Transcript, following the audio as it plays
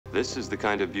This is the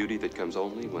kind of beauty that comes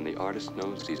only when the artist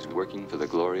knows he's working for the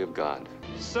glory of God.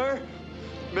 Sir,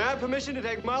 may I have permission to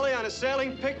take Molly on a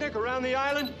sailing picnic around the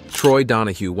island? Troy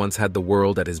Donahue once had the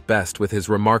world at his best with his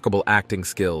remarkable acting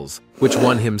skills, which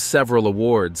won him several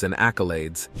awards and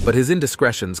accolades, but his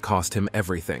indiscretions cost him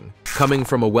everything. Coming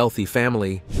from a wealthy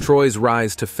family, Troy's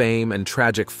rise to fame and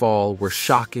tragic fall were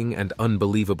shocking and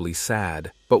unbelievably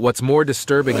sad. But what's more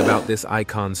disturbing about this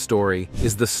icon's story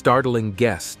is the startling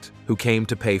guest who came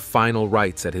to pay final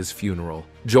rites at his funeral.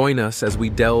 Join us as we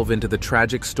delve into the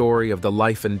tragic story of the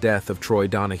life and death of Troy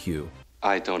Donahue.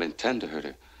 I don't intend to hurt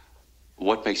her.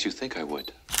 What makes you think I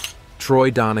would? Troy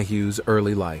Donahue's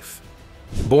early life.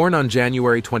 Born on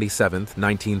January 27,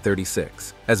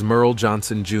 1936, as Merle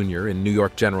Johnson Jr. in New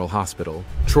York General Hospital,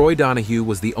 Troy Donahue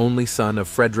was the only son of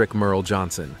Frederick Merle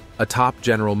Johnson, a top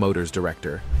General Motors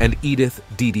director, and Edith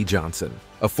Dee Dee Johnson,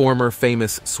 a former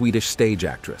famous Swedish stage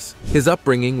actress. His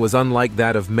upbringing was unlike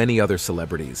that of many other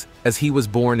celebrities, as he was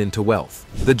born into wealth.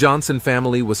 The Johnson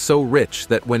family was so rich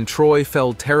that when Troy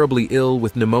fell terribly ill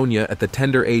with pneumonia at the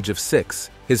tender age of 6,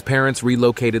 his parents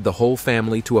relocated the whole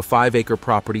family to a 5-acre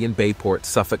property in Bayport,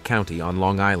 Suffolk County on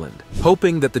Long Island.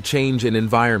 Hoping that the change in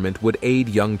environment would aid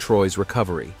young Troy's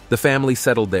recovery, the family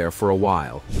settled there for a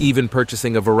while, even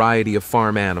purchasing a variety of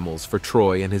farm animals for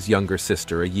Troy and his younger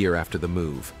sister a year after the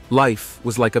move. Life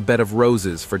was like a bed of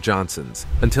roses for Johnsons,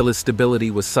 until his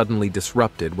stability was suddenly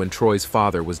disrupted when Troy's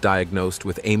father was diagnosed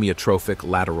with amyotrophic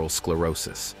lateral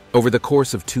sclerosis. Over the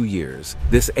course of 2 years,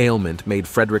 this ailment made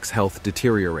Frederick's health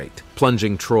deteriorate,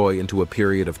 plunging Troy into a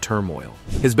period of turmoil.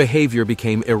 His behavior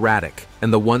became erratic,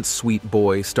 and the once sweet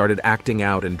boy started acting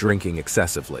out and drinking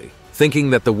excessively.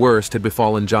 Thinking that the worst had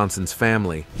befallen Johnson's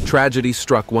family, tragedy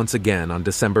struck once again on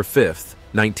December 5th,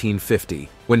 1950,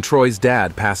 when Troy's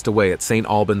dad passed away at St.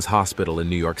 Albans Hospital in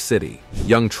New York City.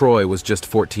 Young Troy was just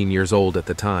 14 years old at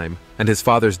the time, and his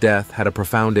father's death had a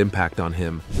profound impact on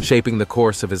him, shaping the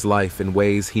course of his life in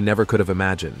ways he never could have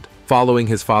imagined. Following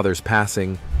his father's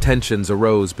passing, tensions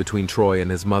arose between Troy and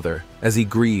his mother as he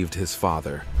grieved his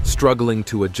father, struggling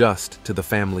to adjust to the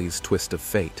family's twist of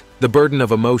fate. The burden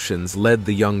of emotions led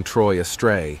the young Troy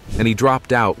astray, and he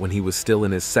dropped out when he was still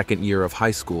in his second year of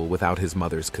high school without his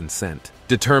mother's consent.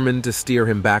 Determined to steer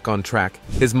him back on track,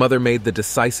 his mother made the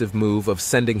decisive move of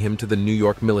sending him to the New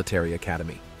York Military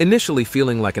Academy. Initially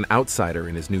feeling like an outsider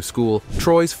in his new school,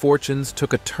 Troy's fortunes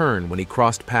took a turn when he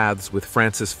crossed paths with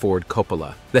Francis Ford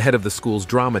Coppola, the head of the school's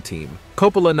drama team.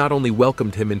 Coppola not only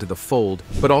welcomed him into the fold,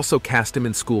 but also cast him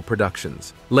in school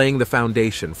productions, laying the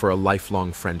foundation for a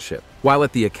lifelong friendship. While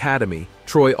at the academy,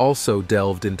 Troy also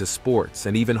delved into sports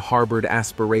and even harbored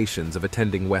aspirations of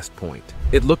attending West Point.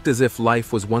 It looked as if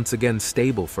life was once again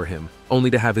stable for him, only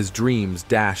to have his dreams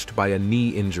dashed by a knee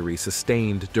injury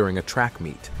sustained during a track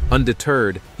meet.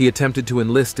 Undeterred, he attempted to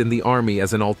enlist in the army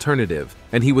as an alternative,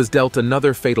 and he was dealt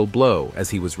another fatal blow as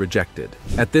he was rejected.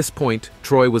 At this point,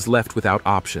 Troy was left without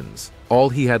options. All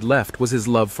he had left was his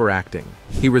love for acting.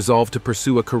 He resolved to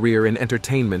pursue a career in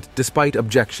entertainment despite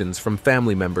objections from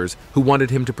family members who wanted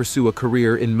him to pursue a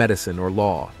career in medicine or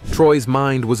law. Troy's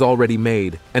mind was already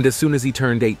made, and as soon as he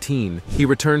turned 18, he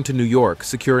returned to New York,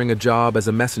 securing a job as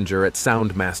a messenger at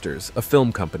Sound Masters, a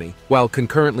film company, while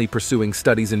concurrently pursuing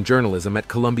studies in journalism at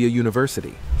Columbia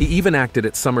University. He even acted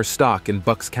at summer stock in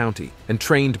Bucks County and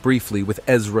trained briefly with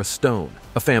Ezra Stone,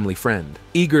 a family friend.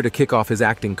 Eager to kick off his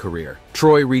acting career,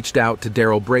 Troy reached out to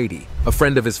Daryl Brady, a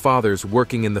friend of his father's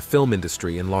working in the film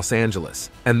industry in Los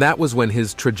Angeles, and that was when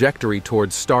his trajectory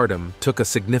towards stardom took a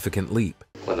significant leap.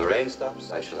 When the rain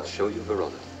stops, I shall show you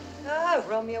Verona. Oh,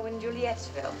 Romeo and Juliet's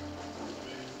film.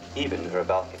 Even her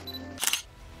balcony.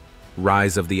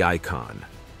 Rise of the icon.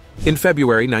 In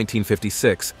February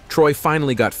 1956, Troy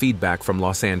finally got feedback from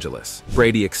Los Angeles.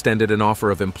 Brady extended an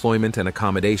offer of employment and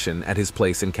accommodation at his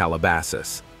place in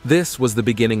Calabasas. This was the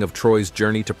beginning of Troy's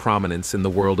journey to prominence in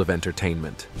the world of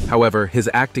entertainment. However, his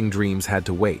acting dreams had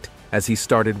to wait, as he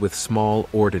started with small,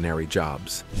 ordinary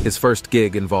jobs. His first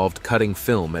gig involved cutting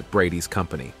film at Brady's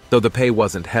company. Though the pay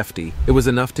wasn't hefty, it was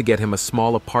enough to get him a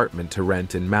small apartment to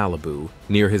rent in Malibu,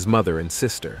 near his mother and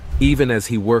sister. Even as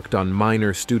he worked on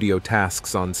minor studio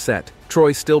tasks on set,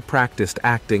 Troy still practiced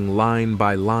acting line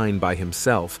by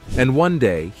himself, and one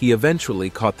day he eventually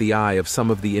caught the eye of some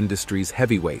of the industry's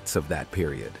heavyweights of that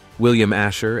period. William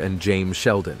Asher and James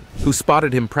Sheldon, who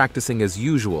spotted him practicing as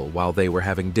usual while they were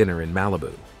having dinner in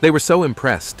Malibu. They were so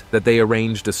impressed that they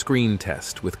arranged a screen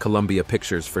test with Columbia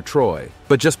Pictures for Troy.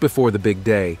 But just before the big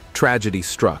day, Tragedy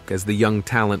struck as the young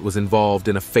talent was involved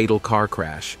in a fatal car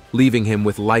crash, leaving him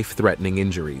with life-threatening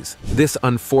injuries. This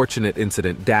unfortunate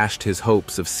incident dashed his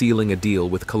hopes of sealing a deal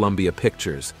with Columbia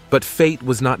Pictures, but fate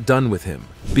was not done with him,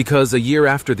 because a year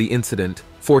after the incident,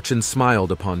 fortune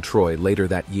smiled upon Troy later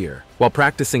that year. While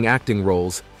practicing acting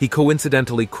roles, he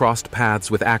coincidentally crossed paths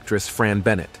with actress Fran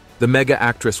Bennett. The mega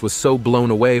actress was so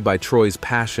blown away by Troy's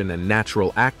passion and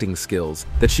natural acting skills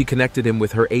that she connected him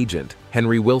with her agent,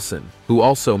 Henry Wilson, who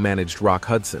also managed Rock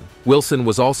Hudson. Wilson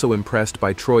was also impressed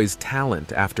by Troy's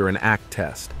talent after an act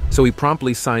test, so he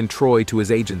promptly signed Troy to his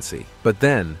agency. But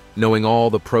then, knowing all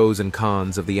the pros and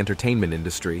cons of the entertainment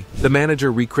industry, the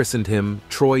manager rechristened him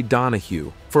Troy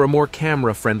Donahue for a more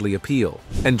camera-friendly appeal.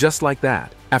 And just like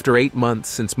that, after 8 months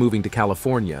since moving to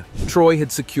California, Troy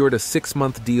had secured a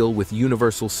 6-month deal with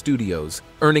Universal Studios,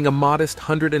 earning a modest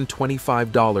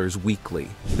 $125 weekly.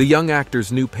 The young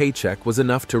actor's new paycheck was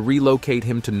enough to relocate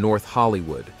him to North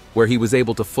Hollywood, where he was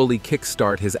able to fully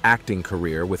kickstart his acting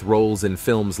career with roles in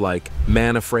films like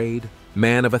Man Afraid,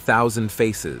 Man of a Thousand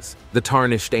Faces, The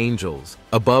Tarnished Angels,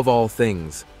 Above All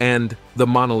Things, and The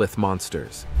Monolith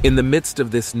Monsters. In the midst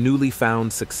of this newly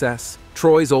found success,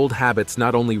 Troy's old habits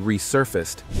not only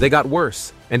resurfaced, they got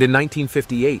worse, and in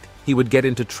 1958, he would get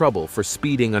into trouble for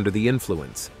speeding under the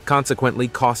influence, consequently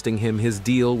costing him his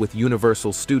deal with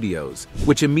Universal Studios,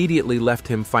 which immediately left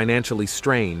him financially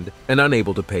strained and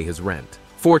unable to pay his rent.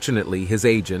 Fortunately, his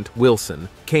agent, Wilson,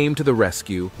 came to the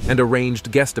rescue and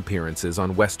arranged guest appearances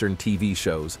on Western TV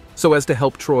shows so as to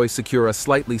help Troy secure a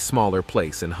slightly smaller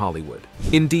place in Hollywood.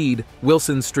 Indeed,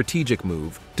 Wilson's strategic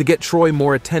move to get Troy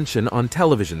more attention on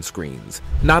television screens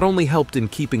not only helped in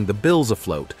keeping the bills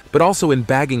afloat, but also in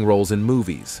bagging roles in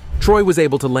movies. Troy was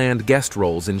able to land guest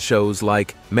roles in shows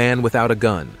like Man Without a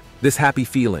Gun, This Happy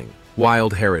Feeling,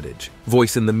 Wild Heritage,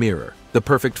 Voice in the Mirror, The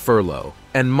Perfect Furlough,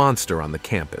 and Monster on the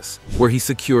Campus, where he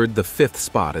secured the 5th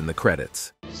spot in the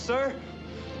credits. Sir,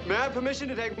 may I have permission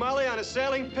to take Molly on a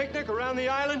sailing picnic around the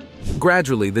island?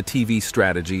 Gradually, the TV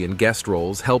strategy and guest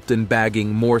roles helped in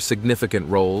bagging more significant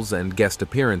roles and guest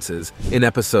appearances in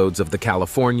episodes of The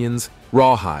Californians,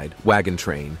 Rawhide, Wagon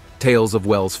Train, Tales of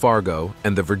Wells Fargo,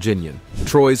 and The Virginian.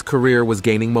 Troy's career was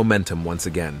gaining momentum once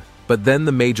again. But then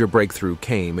the major breakthrough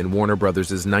came in Warner Brothers'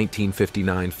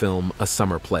 1959 film A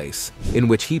Summer Place, in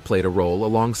which he played a role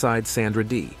alongside Sandra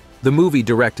Dee. The movie,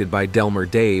 directed by Delmer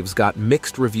Daves, got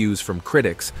mixed reviews from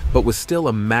critics, but was still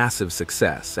a massive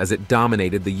success as it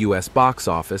dominated the US box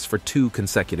office for 2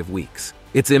 consecutive weeks.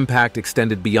 Its impact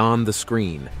extended beyond the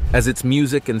screen, as its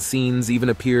music and scenes even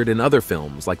appeared in other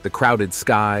films like The Crowded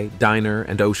Sky, Diner,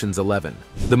 and Ocean's 11.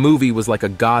 The movie was like a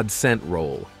God-sent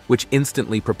role, which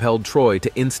instantly propelled Troy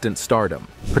to instant stardom,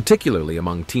 particularly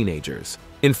among teenagers.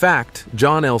 In fact,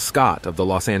 John L. Scott of the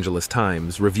Los Angeles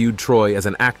Times reviewed Troy as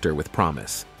an actor with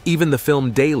promise. Even the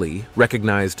film Daily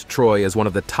recognized Troy as one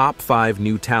of the top 5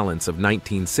 new talents of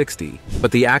 1960,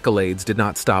 but the accolades did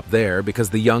not stop there because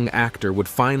the young actor would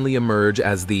finally emerge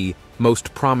as the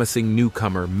most promising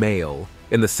newcomer male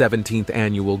in the 17th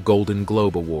annual Golden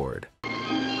Globe Award.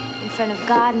 In front of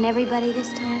God and everybody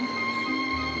this time?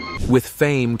 With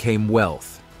fame came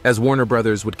wealth, as Warner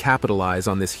Brothers would capitalize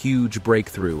on this huge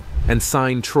breakthrough and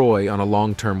sign Troy on a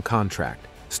long-term contract,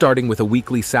 starting with a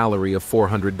weekly salary of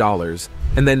 $400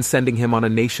 and then sending him on a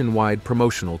nationwide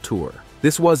promotional tour.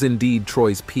 This was indeed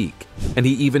Troy's peak, and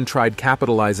he even tried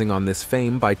capitalizing on this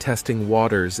fame by testing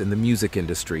waters in the music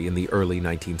industry in the early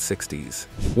 1960s.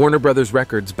 Warner Brothers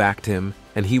Records backed him,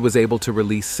 and he was able to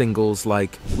release singles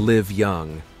like Live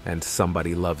Young and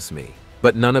Somebody Loves Me.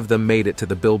 But none of them made it to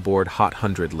the Billboard Hot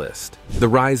 100 list. The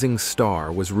rising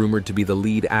star was rumored to be the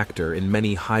lead actor in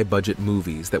many high-budget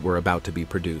movies that were about to be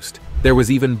produced. There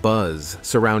was even buzz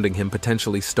surrounding him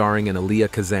potentially starring in Elia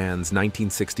Kazan's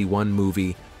 1961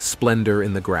 movie Splendor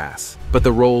in the Grass, but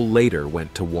the role later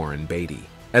went to Warren Beatty.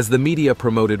 As the media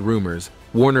promoted rumors,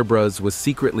 Warner Bros. Was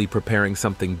secretly preparing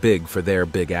something big for their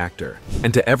big actor.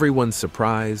 And to everyone's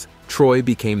surprise, Troy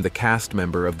became the cast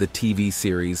member of the TV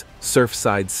series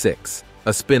Surfside 6,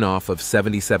 a spin-off of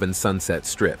 77 Sunset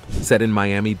Strip, set in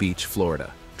Miami Beach,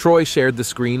 Florida. Troy shared the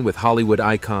screen with Hollywood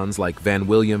icons like Van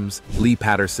Williams, Lee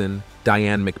Patterson,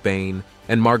 Diane McBain,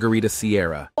 and Margarita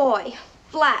Sierra. Boy,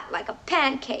 flat like a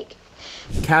pancake.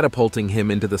 Catapulting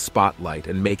him into the spotlight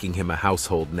and making him a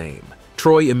household name.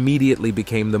 Troy immediately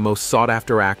became the most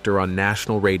sought-after actor on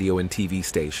national radio and TV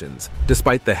stations,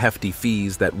 despite the hefty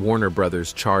fees that Warner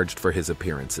Brothers charged for his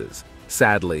appearances.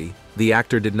 Sadly, the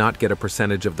actor did not get a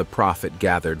percentage of the profit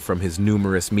gathered from his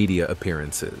numerous media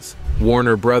appearances.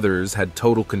 Warner Brothers had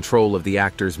total control of the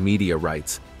actor's media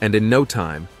rights, and in no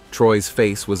time, Troy's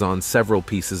face was on several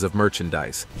pieces of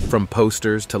merchandise, from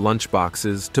posters to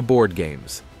lunchboxes to board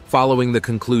games. Following the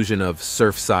conclusion of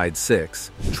Surfside 6,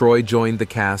 Troy joined the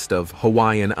cast of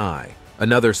Hawaiian Eye,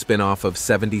 another spin-off of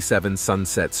 77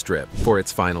 Sunset Strip, for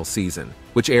its final season,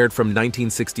 which aired from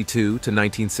 1962 to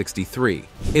 1963.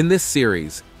 In this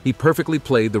series, he perfectly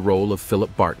played the role of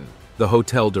Philip Barton, the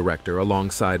hotel director,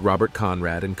 alongside Robert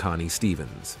Conrad and Connie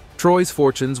Stevens. Troy's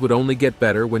fortunes would only get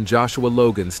better when Joshua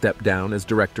Logan stepped down as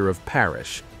director of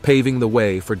Parish, paving the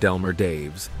way for Delmer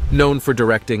Daves, known for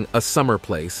directing A Summer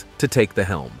Place, to take the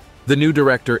helm. The new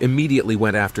director immediately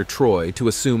went after Troy to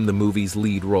assume the movie's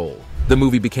lead role. The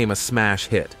movie became a smash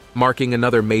hit, marking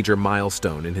another major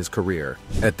milestone in his career.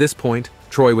 At this point,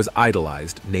 Troy was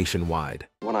idolized nationwide.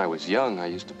 When I was young, I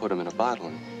used to put them in a bottle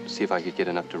and see if I could get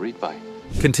enough to read by.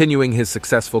 Continuing his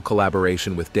successful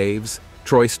collaboration with Daves,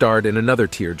 Troy starred in another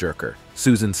tearjerker,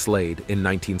 Susan Slade, in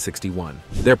 1961.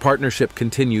 Their partnership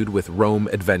continued with Rome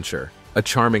Adventure, a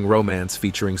charming romance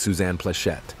featuring Suzanne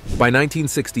Pleshette. By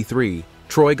 1963,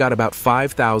 Troy got about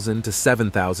 5,000 to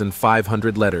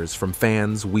 7,500 letters from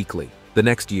fans weekly. The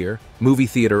next year, movie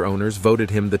theater owners voted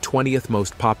him the 20th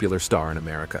most popular star in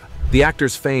America. The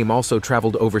actor's fame also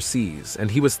traveled overseas,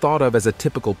 and he was thought of as a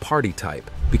typical party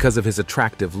type because of his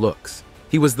attractive looks.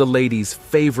 He was the ladies'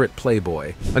 favorite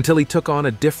playboy until he took on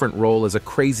a different role as a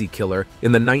crazy killer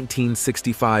in the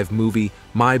 1965 movie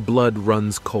My Blood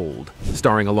Runs Cold,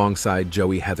 starring alongside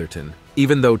Joey Heatherton.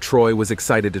 Even though Troy was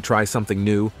excited to try something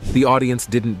new, the audience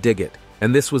didn't dig it,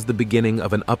 and this was the beginning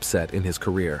of an upset in his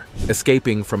career.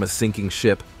 Escaping from a sinking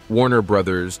ship, Warner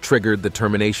Brothers triggered the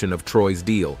termination of Troy's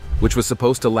deal, which was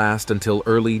supposed to last until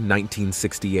early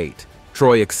 1968.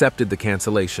 Troy accepted the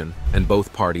cancellation, and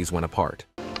both parties went apart.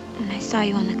 And I saw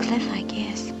you on the cliff, I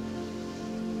guess.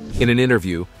 In an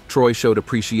interview, Troy showed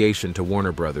appreciation to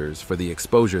Warner Brothers for the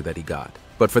exposure that he got.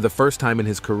 But for the first time in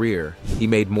his career, he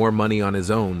made more money on his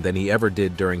own than he ever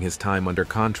did during his time under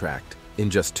contract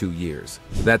in just 2 years.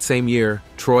 That same year,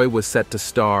 Troy was set to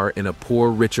star in a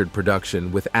Poor Richard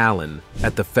production with Allen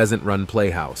at the Pheasant Run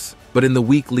Playhouse. But in the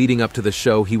week leading up to the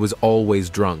show, he was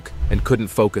always drunk and couldn't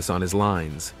focus on his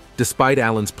lines. Despite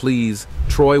Allen's pleas,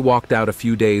 Troy walked out a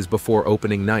few days before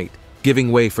opening night,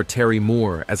 giving way for Terry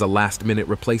Moore as a last-minute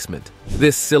replacement.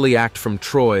 This silly act from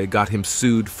Troy got him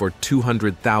sued for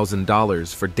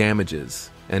 $200,000 for damages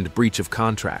and breach of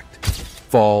contract.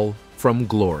 Fall from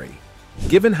glory.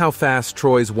 Given how fast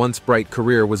Troy's once bright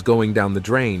career was going down the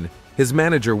drain, his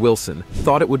manager Wilson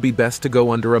thought it would be best to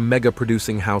go under a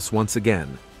mega-producing house once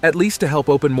again, at least to help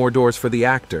open more doors for the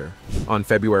actor. On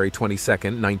February 22,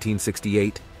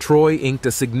 1968, Troy inked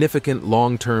a significant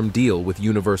long-term deal with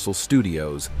Universal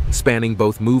Studios, spanning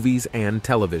both movies and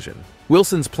television.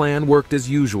 Wilson's plan worked as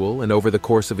usual, and over the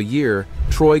course of a year,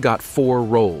 Troy got 4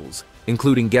 roles,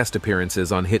 including guest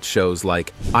appearances on hit shows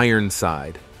like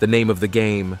Ironside, The Name of the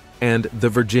Game, and The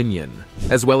Virginian,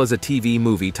 as well as a TV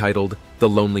movie titled The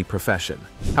Lonely Profession.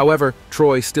 However,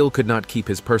 Troy still could not keep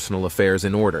his personal affairs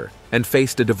in order and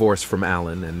faced a divorce from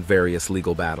Allen and various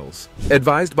legal battles.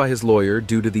 Advised by his lawyer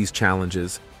due to these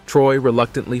challenges, Troy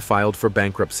reluctantly filed for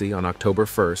bankruptcy on October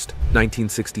 1,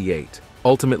 1968,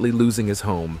 ultimately losing his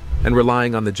home and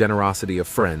relying on the generosity of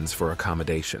friends for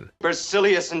accommodation.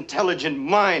 Supercilious, intelligent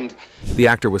mind. The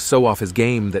actor was so off his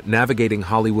game that navigating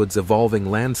Hollywood's evolving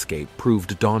landscape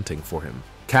proved daunting for him.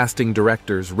 Casting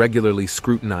directors regularly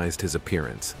scrutinized his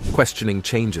appearance, questioning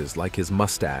changes like his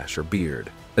mustache or beard.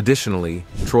 Additionally,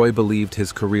 Troy believed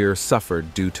his career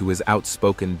suffered due to his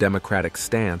outspoken Democratic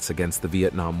stance against the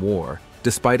Vietnam War,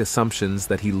 despite assumptions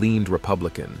that he leaned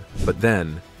Republican. But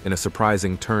then, in a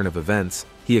surprising turn of events,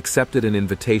 he accepted an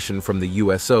invitation from the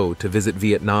USO to visit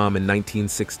Vietnam in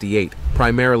 1968,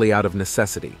 primarily out of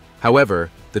necessity. However,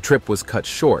 the trip was cut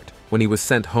short when he was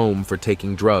sent home for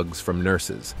taking drugs from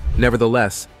nurses.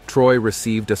 Nevertheless, Troy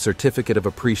received a Certificate of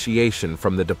Appreciation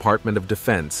from the Department of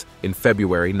Defense in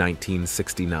February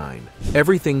 1969.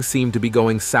 Everything seemed to be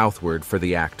going southward for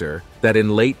the actor that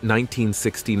in late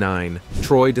 1969,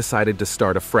 Troy decided to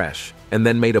start afresh and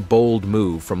then made a bold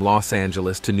move from Los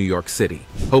Angeles to New York City,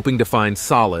 hoping to find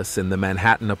solace in the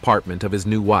Manhattan apartment of his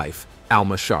new wife,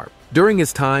 Alma Sharp. During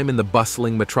his time in the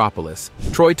bustling metropolis,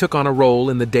 Troy took on a role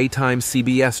in the daytime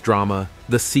CBS drama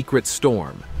The Secret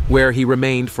Storm, where he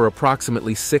remained for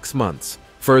approximately 6 months,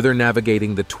 further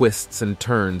navigating the twists and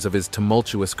turns of his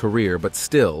tumultuous career, but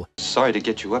still, Sorry to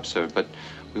get you up, sir, but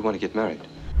we want to get married.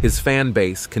 his fan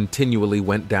base continually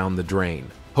went down the drain.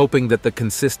 Hoping that the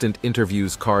consistent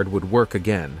interviews card would work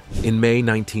again, in May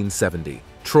 1970,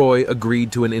 Troy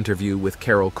agreed to an interview with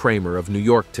Carol Kramer of New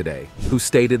York Today, who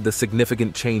stated the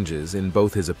significant changes in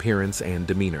both his appearance and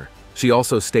demeanor. She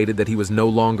also stated that he was no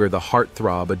longer the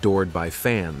heartthrob adored by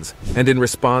fans, and in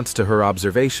response to her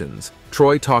observations,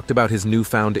 Troy talked about his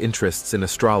newfound interests in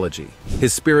astrology,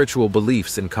 his spiritual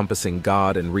beliefs encompassing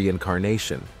God and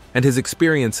reincarnation, and his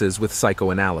experiences with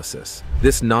psychoanalysis.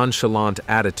 This nonchalant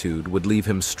attitude would leave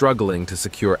him struggling to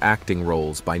secure acting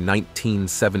roles by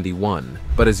 1971,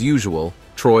 but as usual,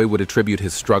 Troy would attribute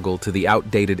his struggle to the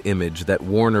outdated image that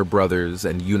Warner Brothers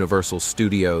and Universal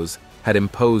Studios had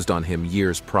imposed on him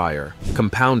years prior,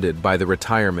 compounded by the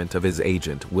retirement of his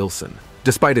agent, Wilson.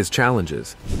 Despite his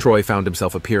challenges, Troy found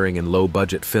himself appearing in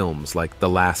low-budget films like The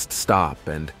Last Stop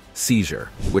and Seizure,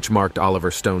 which marked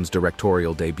Oliver Stone's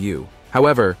directorial debut.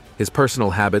 However, his personal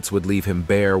habits would leave him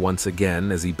bare once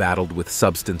again as he battled with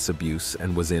substance abuse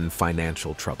and was in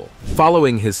financial trouble.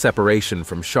 Following his separation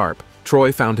from Sharp,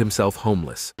 Troy found himself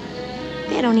homeless.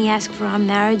 They'd only ask for our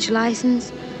marriage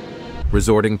license.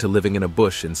 Resorting to living in a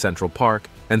bush in Central Park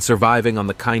and surviving on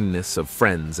the kindness of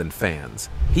friends and fans.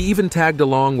 He even tagged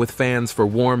along with fans for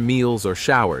warm meals or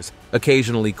showers,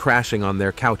 occasionally crashing on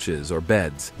their couches or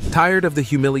beds. Tired of the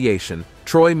humiliation,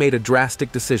 Troy made a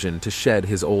drastic decision to shed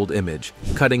his old image,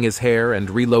 cutting his hair and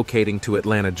relocating to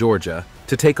Atlanta, Georgia,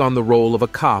 to take on the role of a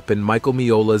cop in Michael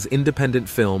Miola's independent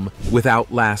film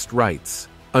Without Last Rites.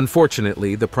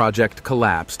 Unfortunately, the project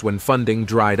collapsed when funding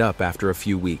dried up after a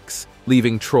few weeks,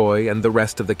 leaving Troy and the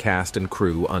rest of the cast and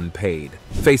crew unpaid.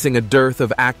 Facing a dearth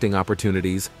of acting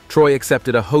opportunities, Troy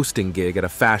accepted a hosting gig at a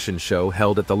fashion show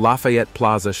held at the Lafayette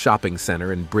Plaza Shopping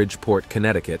Center in Bridgeport,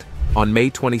 Connecticut, on May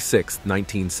 26,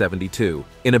 1972,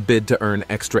 in a bid to earn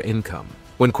extra income.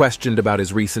 When questioned about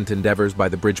his recent endeavors by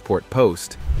the Bridgeport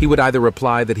Post, he would either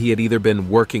reply that he had either been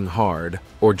working hard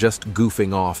or just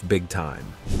goofing off big time.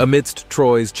 Amidst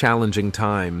Troy's challenging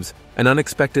times, an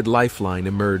unexpected lifeline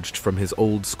emerged from his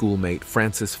old schoolmate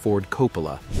Francis Ford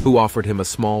Coppola, who offered him a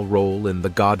small role in The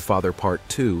Godfather Part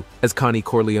 2 as Connie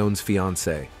Corleone's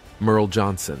fiancé, Merle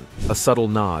Johnson, a subtle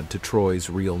nod to Troy's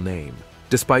real name.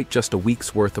 Despite just a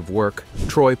week's worth of work,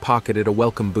 Troy pocketed a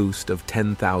welcome boost of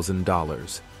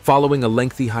 $10,000. Following a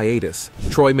lengthy hiatus,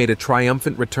 Troy made a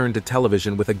triumphant return to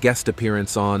television with a guest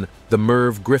appearance on The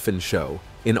Merv Griffin Show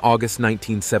in August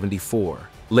 1974.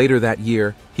 Later that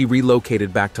year, he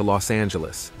relocated back to Los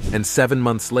Angeles, and 7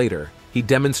 months later, he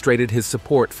demonstrated his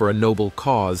support for a noble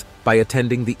cause by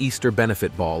attending the Easter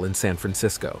Benefit Ball in San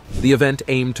Francisco. The event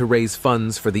aimed to raise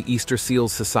funds for the Easter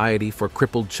Seals Society for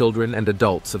Crippled Children and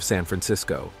Adults of San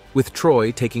Francisco, with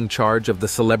Troy taking charge of the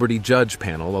celebrity judge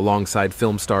panel alongside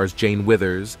film stars Jane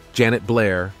Withers, Janet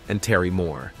Blair, and Terry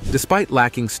Moore. Despite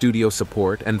lacking studio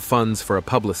support and funds for a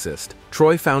publicist,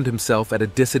 Troy found himself at a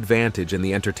disadvantage in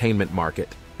the entertainment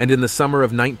market, and in the summer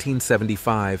of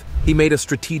 1975, he made a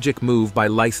strategic move by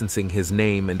licensing his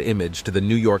name and image to the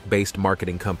New York-based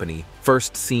marketing company,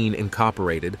 First Scene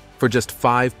Incorporated, for just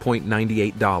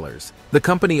 $5.98. The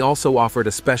company also offered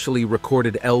a specially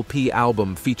recorded LP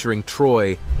album featuring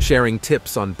Troy sharing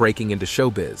tips on breaking into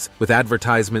showbiz, with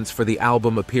advertisements for the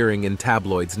album appearing in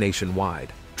tabloids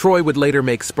nationwide. Troy would later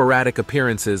make sporadic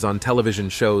appearances on television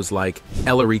shows like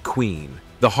Ellery Queen,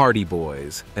 The Hardy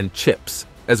Boys, and Chips,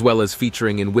 as well as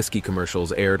featuring in whiskey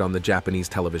commercials aired on the Japanese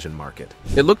television market.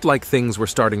 It looked like things were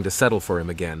starting to settle for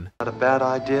him again. Not a bad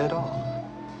idea at all.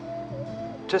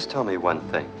 Just tell me one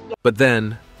thing. But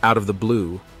then, out of the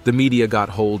blue, the media got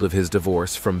hold of his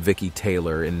divorce from Vicky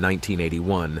Taylor in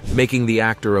 1981, making the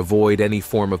actor avoid any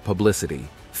form of publicity,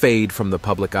 fade from the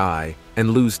public eye, and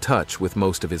lose touch with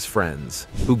most of his friends,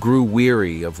 who grew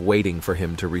weary of waiting for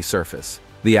him to resurface.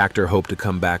 The actor hoped to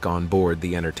come back on board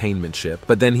the entertainment ship,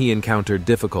 but then he encountered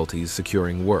difficulties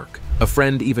securing work. A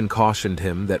friend even cautioned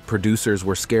him that producers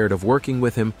were scared of working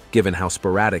with him, given how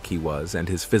sporadic he was and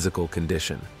his physical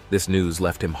condition. This news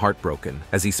left him heartbroken,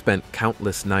 as he spent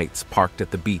countless nights parked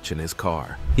at the beach in his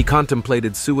car. He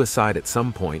contemplated suicide at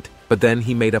some point, but then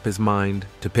he made up his mind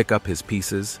to pick up his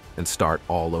pieces and start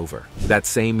all over. That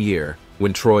same year,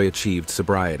 when Troy achieved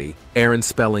sobriety, Aaron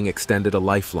Spelling extended a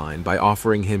lifeline by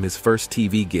offering him his first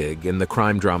TV gig in the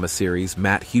crime drama series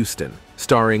Matt Houston,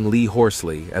 starring Lee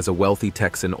Horsley as a wealthy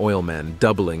Texan oilman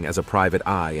doubling as a private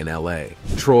eye in LA.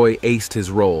 Troy aced his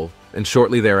role, and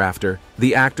shortly thereafter,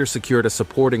 the actor secured a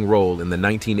supporting role in the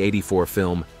 1984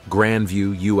 film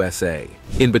Grandview, USA.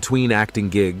 In between acting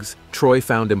gigs, Troy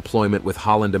found employment with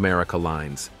Holland America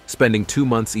Lines, spending 2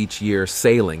 months each year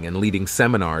sailing and leading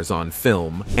seminars on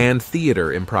film and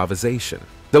theater improvisation.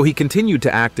 Though he continued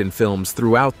to act in films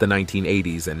throughout the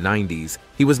 1980s and 90s,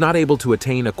 he was not able to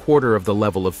attain a quarter of the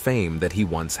level of fame that he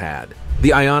once had.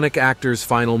 The Ionic actor's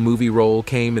final movie role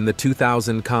came in the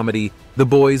 2000 comedy The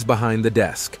Boys Behind the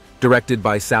Desk, directed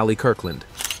by Sally Kirkland.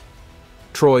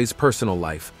 Troy's personal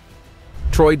life.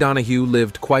 Troy Donahue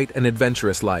lived quite an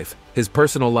adventurous life. His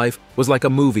personal life was like a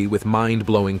movie with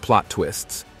mind-blowing plot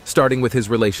twists, starting with his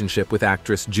relationship with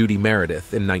actress Judy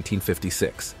Meredith in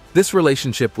 1956. This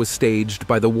relationship was staged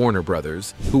by the Warner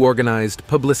Brothers, who organized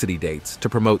publicity dates to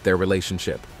promote their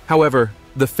relationship. However,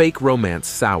 the fake romance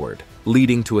soured,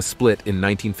 leading to a split in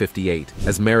 1958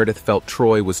 as Meredith felt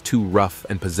Troy was too rough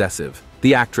and possessive.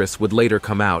 The actress would later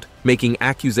come out, making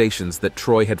accusations that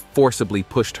Troy had forcibly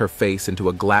pushed her face into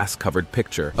a glass-covered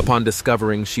picture upon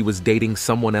discovering she was dating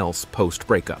someone else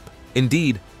post-breakup.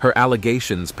 Indeed, her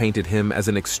allegations painted him as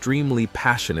an extremely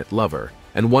passionate lover,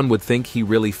 and one would think he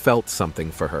really felt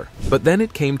something for her. But then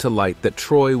it came to light that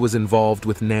Troy was involved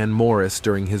with Nan Morris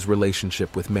during his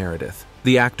relationship with Meredith.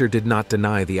 The actor did not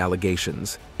deny the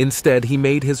allegations. Instead, he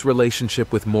made his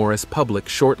relationship with Morris public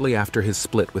shortly after his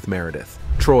split with Meredith.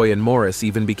 Troy and Morris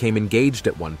even became engaged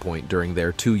at one point during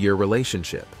their 2-year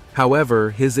relationship. However,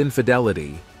 his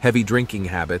infidelity, heavy drinking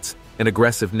habits, and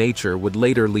aggressive nature would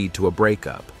later lead to a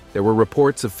breakup. There were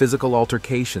reports of physical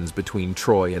altercations between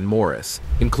Troy and Morris,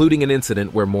 including an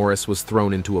incident where Morris was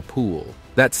thrown into a pool.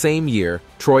 That same year,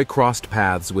 Troy crossed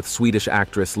paths with Swedish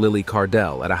actress Lily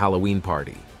Cardell at a Halloween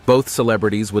party. Both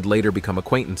celebrities would later become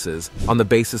acquaintances on the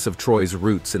basis of Troy's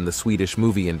roots in the Swedish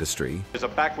movie industry. There's a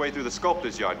back way through the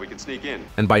sculptor's yard. We can sneak in.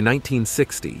 And by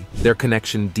 1960, their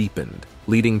connection deepened,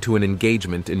 leading to an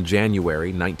engagement in January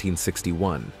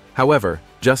 1961. However,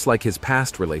 just like his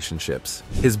past relationships,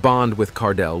 his bond with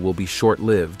Cardell will be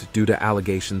short-lived due to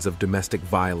allegations of domestic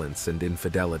violence and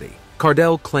infidelity.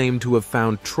 Cardell claimed to have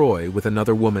found Troy with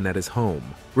another woman at his home,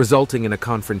 resulting in a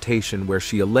confrontation where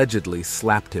she allegedly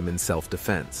slapped him in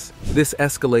self-defense. This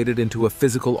escalated into a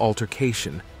physical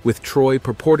altercation, with Troy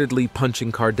purportedly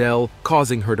punching Cardell,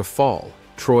 causing her to fall.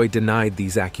 Troy denied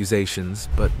these accusations,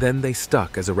 but then they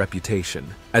stuck as a reputation.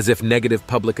 As if negative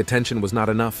public attention was not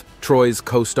enough, Troy's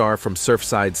co-star from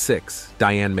Surfside 6,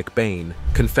 Diane McBain,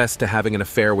 confessed to having an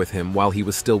affair with him while he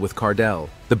was still with Cardell.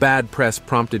 The bad press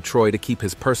prompted Troy to keep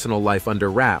his personal life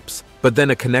under wraps, but then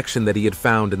a connection that he had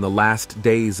found in the last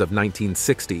days of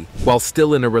 1960, while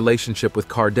still in a relationship with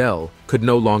Cardell, could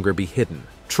no longer be hidden.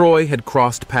 Troy had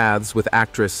crossed paths with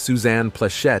actress Suzanne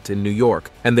Pleshette in New York,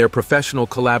 and their professional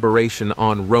collaboration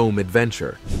on Rome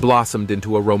Adventure blossomed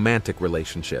into a romantic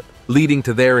relationship, leading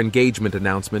to their engagement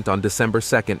announcement on December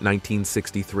 2,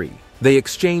 1963. They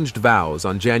exchanged vows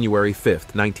on January 5,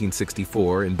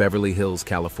 1964 in Beverly Hills,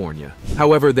 California.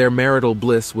 However, their marital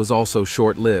bliss was also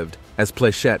short-lived, as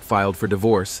Pleshette filed for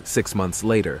divorce 6 months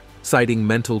later, citing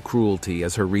mental cruelty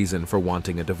as her reason for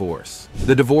wanting a divorce.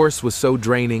 The divorce was so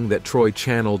draining that Troy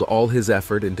channeled all his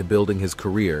effort into building his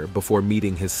career before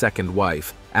meeting his second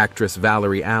wife, actress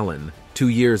Valerie Allen, 2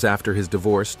 years after his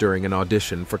divorce during an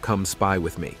audition for Come Spy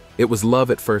With Me. It was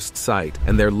love at first sight,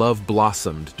 and their love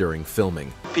blossomed during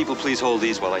filming. People, please hold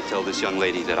these while I tell this young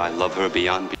lady that I love her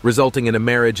beyond... Resulting in a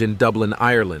marriage in Dublin,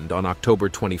 Ireland on October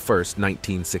 21,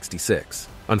 1966.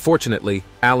 Unfortunately,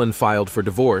 Allen filed for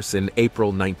divorce in April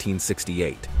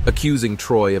 1968, accusing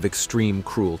Troy of extreme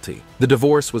cruelty. The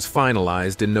divorce was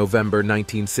finalized in November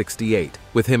 1968,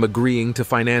 with him agreeing to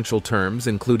financial terms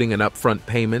including an upfront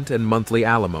payment and monthly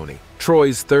alimony.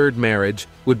 Troy's third marriage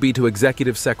would be to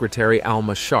Executive Secretary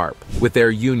Alma Sharp, with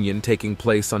their union taking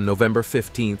place on November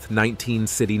 15,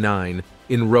 1969,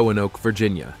 in Roanoke,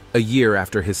 Virginia, a year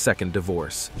after his second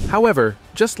divorce. However,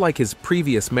 just like his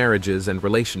previous marriages and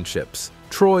relationships,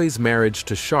 Troy's marriage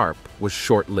to Sharp was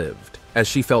short-lived, as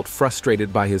she felt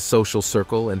frustrated by his social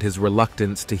circle and his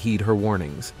reluctance to heed her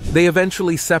warnings. They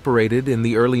eventually separated in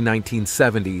the early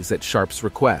 1970s at Sharp's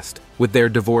request, with their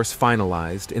divorce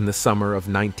finalized in the summer of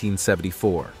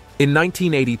 1974. In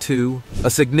 1982, a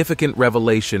significant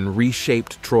revelation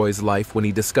reshaped Troy's life when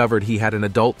he discovered he had an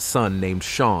adult son named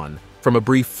Sean from a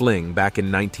brief fling back in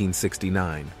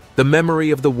 1969. The memory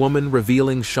of the woman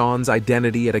revealing Sean's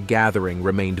identity at a gathering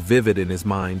remained vivid in his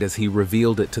mind as he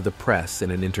revealed it to the press in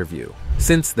an interview.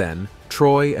 Since then,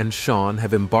 Troy and Sean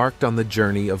have embarked on the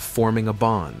journey of forming a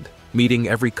bond, meeting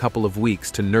every couple of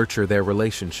weeks to nurture their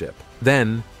relationship.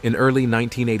 Then, in early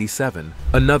 1987,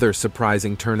 another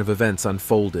surprising turn of events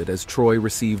unfolded as Troy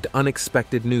received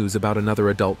unexpected news about another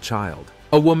adult child.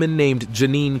 A woman named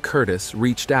Janine Curtis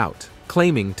reached out,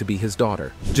 claiming to be his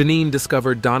daughter. Janine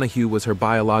discovered Donahue was her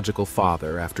biological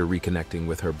father after reconnecting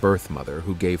with her birth mother,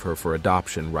 who gave her for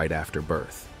adoption right after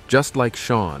birth. Just like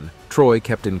Sean, Troy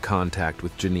kept in contact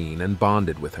with Janine and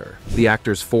bonded with her. The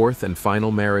actor's fourth and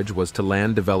final marriage was to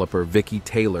land developer Vicki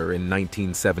Taylor in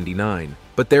 1979,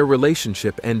 but their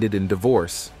relationship ended in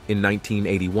divorce in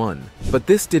 1981. But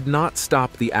this did not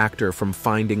stop the actor from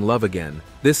finding love again,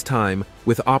 this time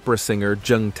with opera singer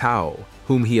Jung Tao,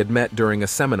 whom he had met during a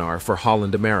seminar for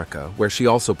Holland America, where she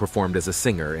also performed as a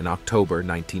singer in October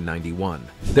 1991.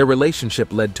 Their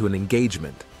relationship led to an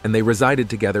engagement, and they resided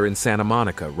together in Santa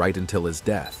Monica right until his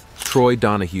death. Troy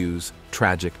Donahue's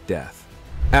tragic death.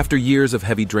 After years of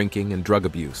heavy drinking and drug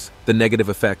abuse, the negative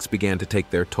effects began to take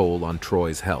their toll on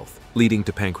Troy's health, leading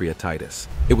to pancreatitis.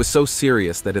 It was so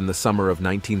serious that in the summer of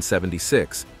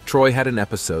 1976, Troy had an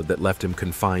episode that left him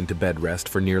confined to bed rest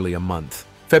for nearly a month.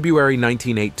 February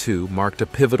 1982 marked a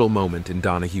pivotal moment in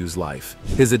Donahue's life.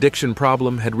 His addiction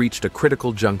problem had reached a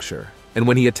critical juncture, and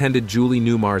when he attended Julie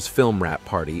Newmar's film wrap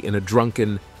party in a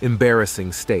drunken,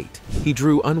 embarrassing state, he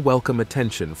drew unwelcome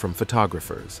attention from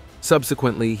photographers.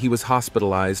 Subsequently, he was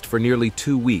hospitalized for nearly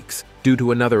 2 weeks due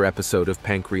to another episode of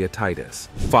pancreatitis.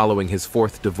 Following his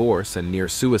fourth divorce and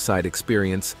near-suicide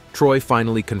experience, Troy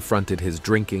finally confronted his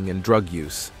drinking and drug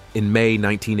use. In May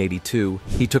 1982,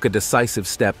 he took a decisive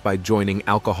step by joining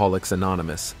Alcoholics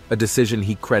Anonymous, a decision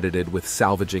he credited with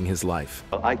salvaging his life.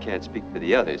 Well, I can't speak for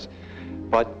the others,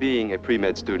 but being a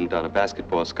pre-med student on a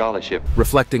basketball scholarship...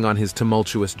 Reflecting on his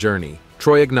tumultuous journey,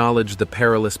 Troy acknowledged the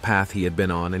perilous path he had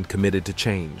been on and committed to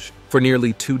change. For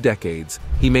nearly 2 decades,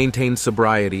 he maintained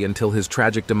sobriety until his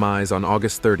tragic demise on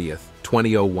August 30th,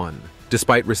 2001.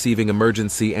 Despite receiving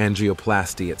emergency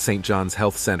angioplasty at St. John's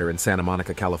Health Center in Santa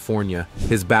Monica, California,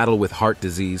 his battle with heart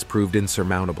disease proved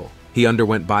insurmountable. He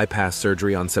underwent bypass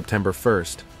surgery on September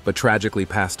 1st, but tragically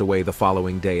passed away the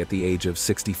following day at the age of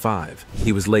 65.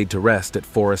 He was laid to rest at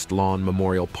Forest Lawn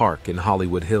Memorial Park in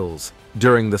Hollywood Hills.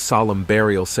 During the solemn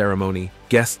burial ceremony,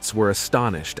 guests were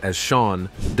astonished as Sean,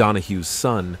 Donahue's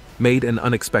son, made an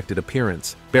unexpected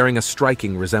appearance, bearing a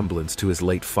striking resemblance to his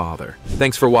late father.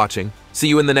 Thanks for watching. See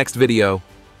you in the next video.